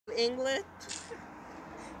English?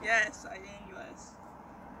 Yes, I English.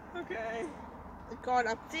 Okay. It's called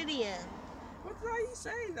obsidian. What did I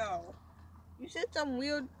say though? You said some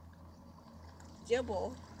weird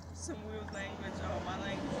gibble. Some weird language. Oh, my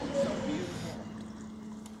language is so beautiful.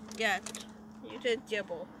 Yes, you said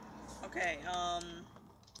gibble. Okay,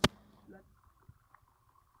 let's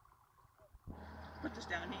put this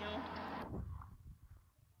down here.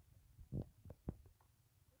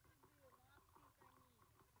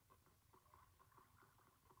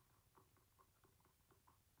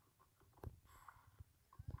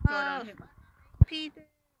 Go down here. Peter.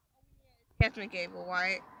 Catherine Gable,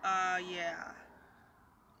 right? Yeah.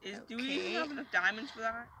 Do we Okay. even have enough diamonds for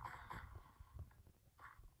that?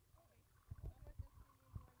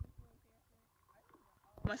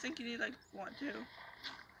 I think you need like 1, 2.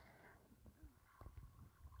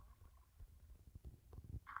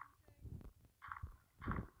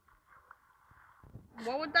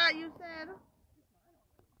 What was that you said?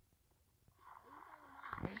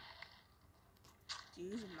 Do you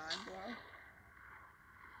use a mine blow?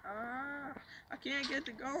 I can't get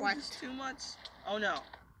the gold. What? It's too much. Oh no.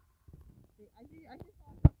 I just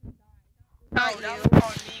saw something die. No, that was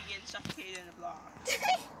called me getting suffocated in the block.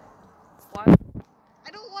 What? I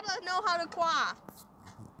don't want to know how to craft.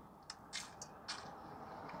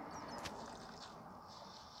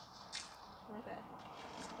 Okay.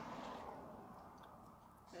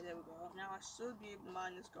 Okay, there we go. Now I should be able to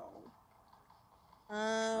mine this gold.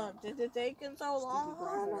 Did it take so long?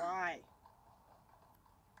 Why?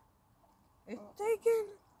 It's taking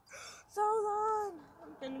so long.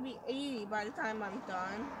 I'm gonna be 80 by the time I'm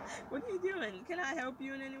done. What are you doing? Can I help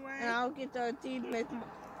you in any way? And I'll get the achievement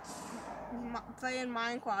playing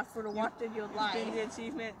Minecraft for the rest of your life. Getting the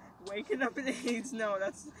achievement waking up in AIDS? No,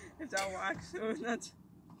 that's how it works. So that's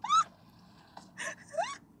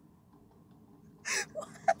What?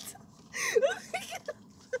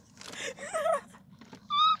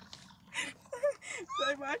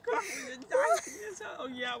 play Minecraft when you die. Oh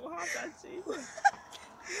yeah, we'll have that achievement.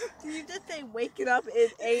 Did you just say waking up in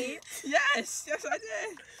 8? Yes, I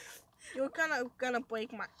did. You're gonna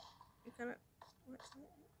break my. You're gonna.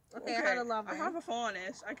 Okay, I had a lava. I have a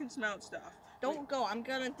furnace. I can smelt stuff. Don't go. I'm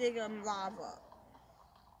gonna dig lava.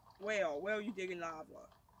 Where are you digging lava?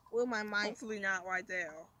 Where my mine? Hopefully not right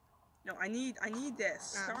there. No, I need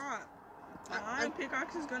this. Stop. My iron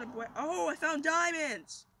pickaxe is gonna break. Oh, I found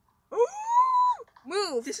diamonds. Ooh!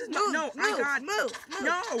 Move. This is move, no. Move. I got Move.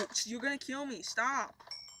 No, you're gonna kill me. Stop.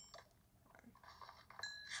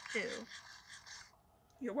 2.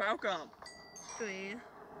 You're welcome. 3.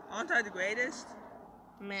 Aren't I the greatest?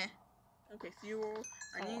 Meh. Okay, fuel.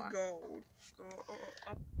 I need 4. gold.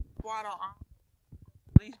 Water.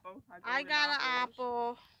 At least both. I got an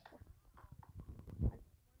apple.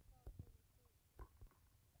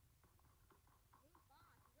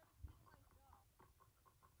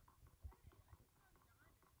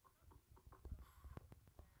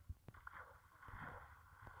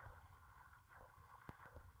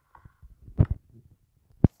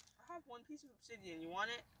 I have 1 piece of obsidian. You want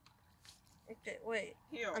it? Okay, wait.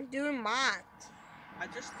 Here. I'm doing math. I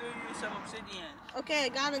just threw you some obsidian. Okay, I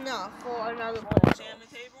got enough for another For bottle. the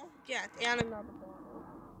enchantment table? Yes, and another bottle.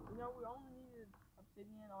 You know, we only needed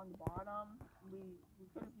obsidian on the bottom. We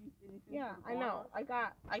could have used anything. Yeah, for the I know.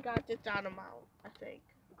 bottom. I got just that amount, I think.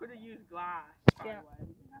 We could have used glass, by Yeah. the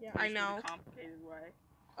way. Yeah, I know. A complicated way.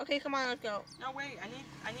 Okay, come on, let's go. No, wait. I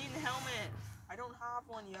need the helmet. I don't have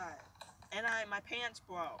one yet. And my pants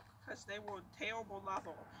broke because they were terrible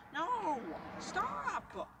level. No!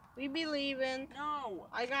 Stop! We be leaving. No!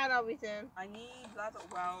 I got everything. I need leather.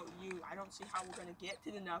 Well, I don't see how we're gonna get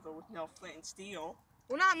to the nether with no flint and steel.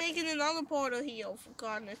 We're not making another portal here, for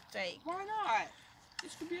goodness sake. Why not?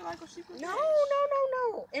 This could be like a secret No, base.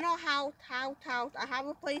 no. In our house. I have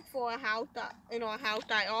a place for a house in our house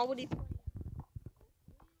I already.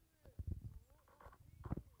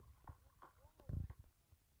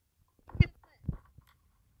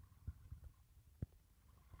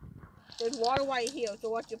 There's water right here, so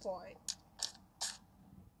what's your point?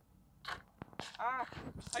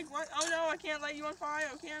 What? Oh no, I can't light you on fire,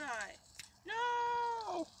 can I?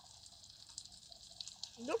 No!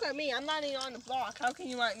 Look at me, I'm not even on the block. How can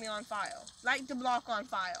you light me on fire? Light the block on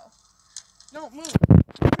fire. No, move.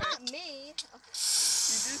 Not me. You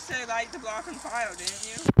did say light the block on fire, didn't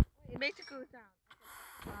you? It makes a cool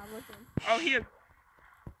sound. Listen. Oh, here.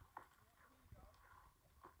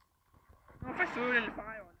 I don't know if I threw it in the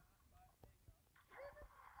fire or not.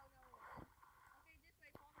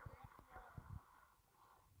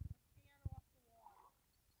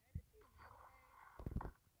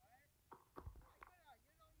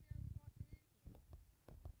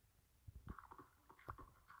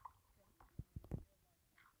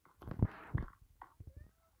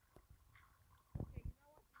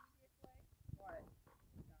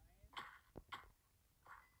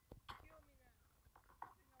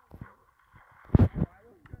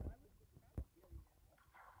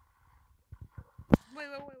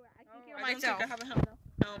 I can hear I myself. don't think I have a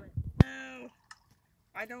helmet. No.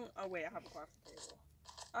 I don't. Oh, wait. I have a crafting table.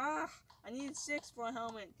 Ah, I need 6 for a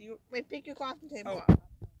helmet. Do you? Wait, pick your crafting table Oh. up.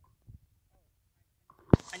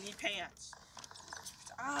 I need pants.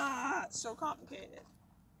 Ah, it's so complicated.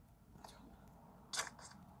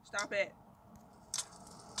 Stop it.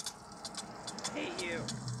 I hate you.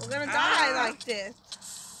 We're gonna die like this.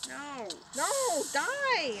 No. No,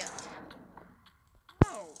 die.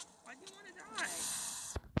 No. Why do you want to die?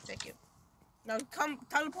 Thank you. Now come,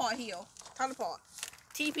 teleport here. Teleport.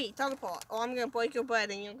 TP, teleport. Or I'm gonna break your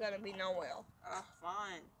butt and you're gonna be nowhere.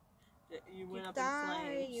 Fine. You went up die, in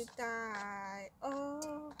flames. you die.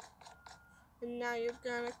 Oh. And now you're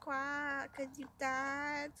gonna cry because you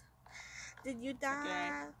died. Did you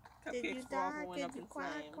die? Okay. Did you die? Did you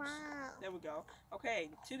cry? There we go. Okay,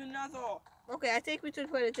 to the nether. Okay, I think we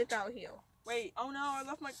should put it out here. Wait, oh no, I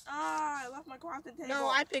left my crafting table. No,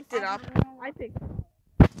 I picked it up. I picked it up.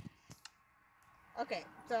 Okay,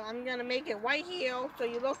 so I'm gonna make it right here so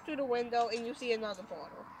you look through the window and you see another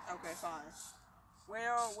portal. Okay, fine.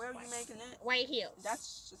 Where are you making it? Right here.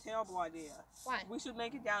 That's a terrible idea. Why? We should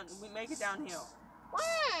make it down. We make it downhill.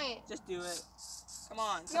 Why? Just do it. Come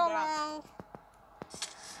on. No.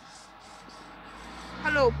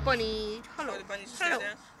 Hello, bunny. Hello. Oh, the bunnies Hello.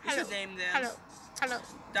 together. We should name them. Hello. Hello.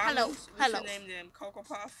 Diamonds, Hello. We should name them Cocoa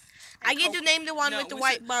Puff. I get to name the one with the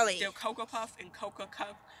white belly. They're Cocoa Puff and Cocoa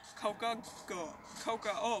Puff.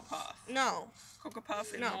 No. Cocoa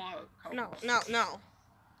Puff and No. more. No.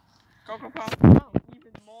 Cocoa Puff. No.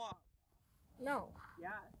 Even more. No.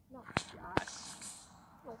 Yes. No. Yes.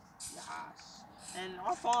 No. Yes. And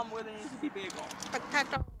our farm really needs to be bigger.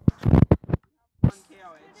 Potato. 1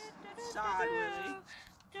 carrot. Side, really.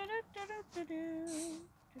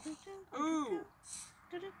 Ooh.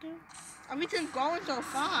 Everything's going so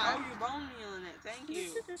far. Oh, you're bone mealing it. Thank you.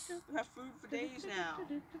 You have food for days now.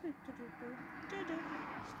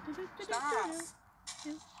 Stop.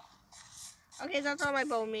 Okay, that's all my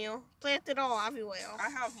bone meal. Plant it all everywhere. I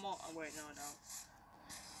have more. Oh, wait, no, I don't.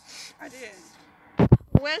 I did.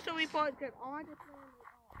 Where should we put it? All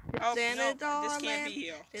this land is this can't be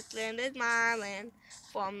here. This land is my land.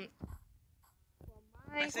 From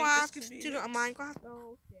Minecraft to the Minecraft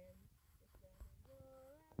ocean.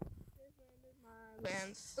 This land is my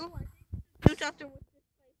land. Ooh, I think do something with this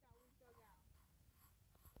place that we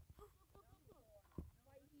dug out.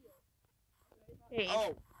 Right here.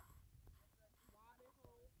 Oh.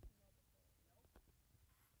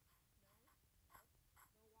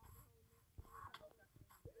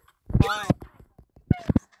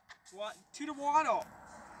 What? To the water.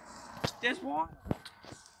 There's water.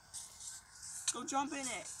 Go jump in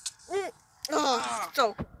it.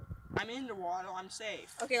 So I'm in the water. I'm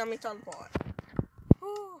safe. okay, let me teleport.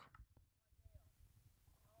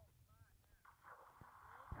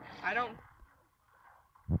 I don't.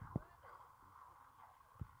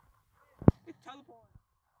 It's teleport.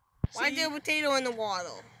 Why is there a potato in the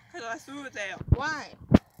water? Because I threw it there. Why?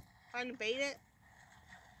 Trying to bait it?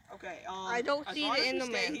 Okay, I don't see the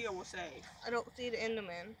Enderman. Stay here, we'll save. I don't see the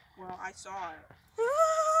Enderman. Well, I saw it.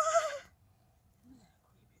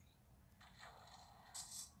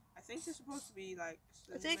 I think they're supposed to be like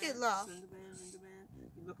Slenderman, I think it left. Enderman.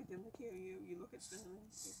 You look at them, they kill you. You look at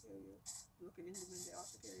Slenderman, they kill you. You look at Enderman, they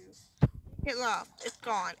also kill you. It left. It's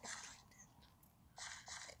gone.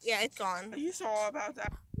 Yeah, it's gone. Are you sure about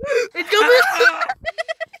that? It's coming.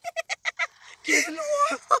 Get in the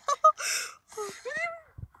water.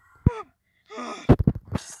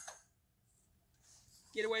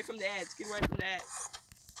 Get away from the edge. Get away from the edge.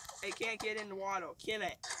 It can't get in the water. Kill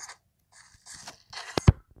it.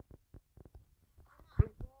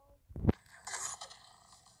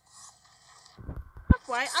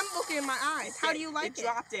 Right? I'm looking in my eyes. How do you like it? It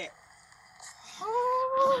dropped it.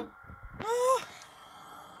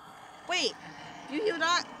 Wait, do you hear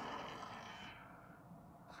that?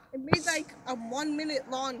 It made like a 1 minute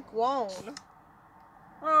long groan.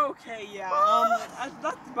 Okay, yeah.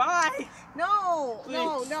 Let's bye. No,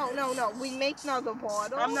 Please. no. We make another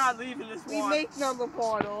portal. I'm not leaving this one. We make another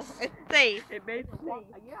portal. It's safe. It made the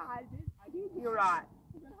yeah, I did hear that.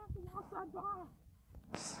 You're gonna have to walk that by.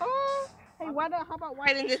 Oh, hey, how about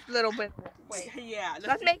widen this little bit? Wait, yeah.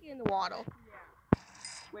 Let's make it in the water. Yeah.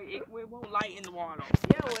 Wait, it won't light in the water.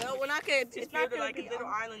 Yeah, well, we're not gonna. It's not gonna like be a little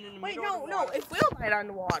island in the middle. Wait, of the water. it will light on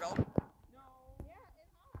the water. No.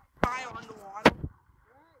 Fire on the water.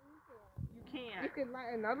 You can't. You can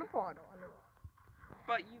light another portal on the water.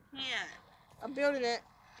 But you can't. I'm building it.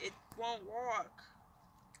 It won't work.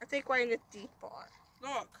 I think right in the deep part.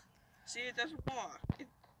 Look. See, it doesn't work.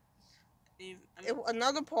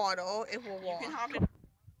 Another portal, it will You work. can have it.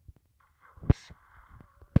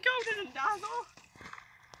 Nozzle?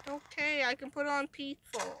 Okay, I can put on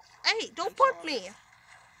peaceful. Hey, don't put me.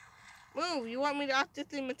 Move. You want me to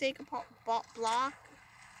actively take a block?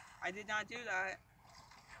 I did not do that.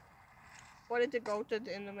 What did it go to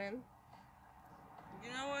the Enderman? You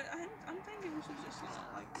know what? I'm thinking we should just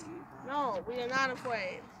like leave. No, we are not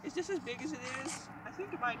afraid. Is this as big as it is? I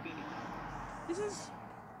think it might be. This is.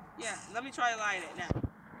 Yeah. Let me try to light it now.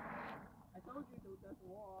 I told you there was a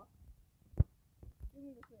wall.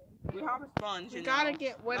 We have a sponge. We gotta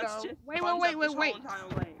get rid of. Wait.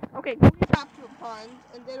 Okay, go get up to a sponge,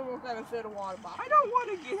 and then we're gonna fill the water bottle. I don't want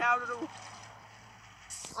to get out of the.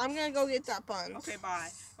 I'm gonna go get that sponge. Okay, bye.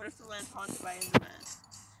 What if the land's haunted by Enderman?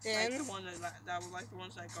 Then like the one that was like the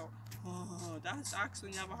ones that go. Oh, that's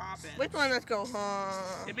actually never happened. Which one? Let's go.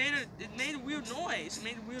 It made a weird noise. It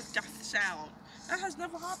made a weird death sound. That has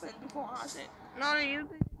never happened before, has it? No, they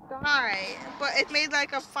usually die, but it made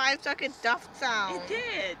like a 5-second death sound. It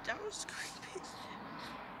did. That was creepy.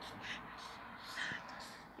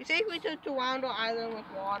 You think we took to Wando Island with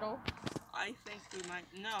water? I think we might.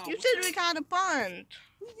 No. You said we got a bunch.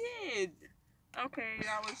 We did. Okay,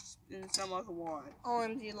 that was in some other one.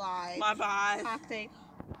 OMG lie. My bad. Hot take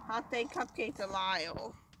cupcakes a lie.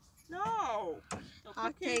 No.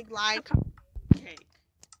 Hot take lie cake.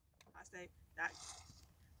 I say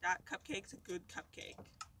that cupcake's a good cupcake.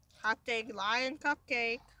 Hot take lie and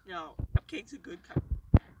cupcake. No, cupcake's a good cupcake.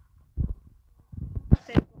 Hot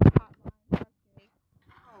take hot lie and cupcake.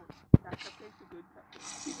 Oh, that cupcake's a good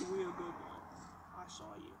cupcake. She's a real good one. I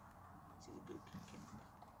saw you. She's a good cupcake.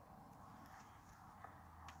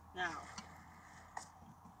 Now.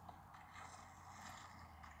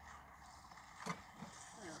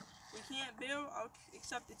 We can't build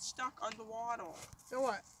except it's stuck underwater. So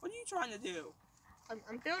what? What are you trying to do?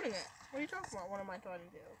 I'm building it. What are you talking about? What am I trying to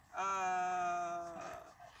do?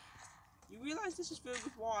 You realize this is filled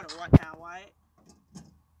with water right now, right?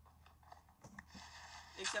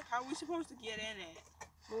 Except how are we supposed to get in it?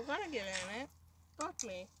 We're gonna get in it. Fuck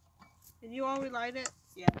me. Did you already light it?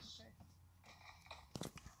 Yes. Okay.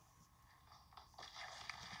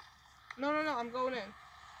 No, I'm going in.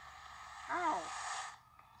 How?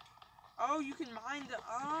 Oh, you can mine the.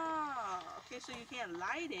 Oh, okay, so you can't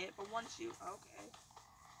light it, but once you. Okay.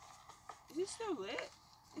 Is it still lit?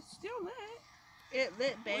 It's still lit. It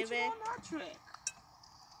lit, baby. What's on that trick?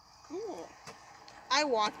 Cool. I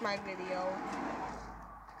watched my video.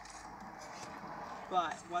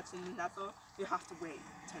 But what's in the nether? You have to wait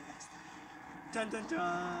till next time. Dun dun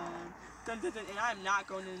dun. Dun dun dun. And I'm not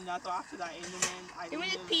going in the nether after that Enderman. Give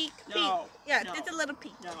me a peek. No. Yeah, no, just a little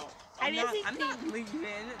peek. No. I'm not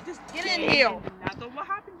leaving. Just get in here. Nether. What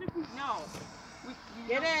happens if we no?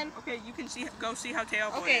 Get in. Okay, you can see. Go see how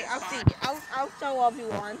terrible. Okay, it is. I'll see. I'll show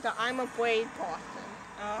everyone that I'm a brave person.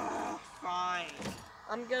 Oh, fine.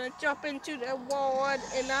 I'm gonna jump into the ward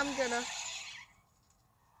and I'm gonna.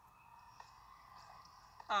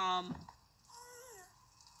 No.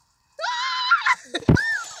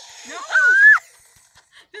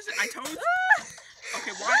 This is, I told you.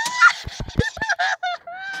 Okay, why?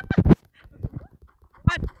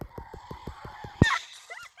 What?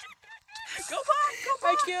 Go back.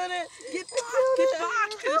 I killed it. Get back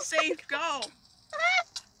to the safe. Go. I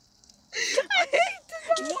hate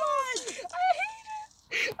this. Why?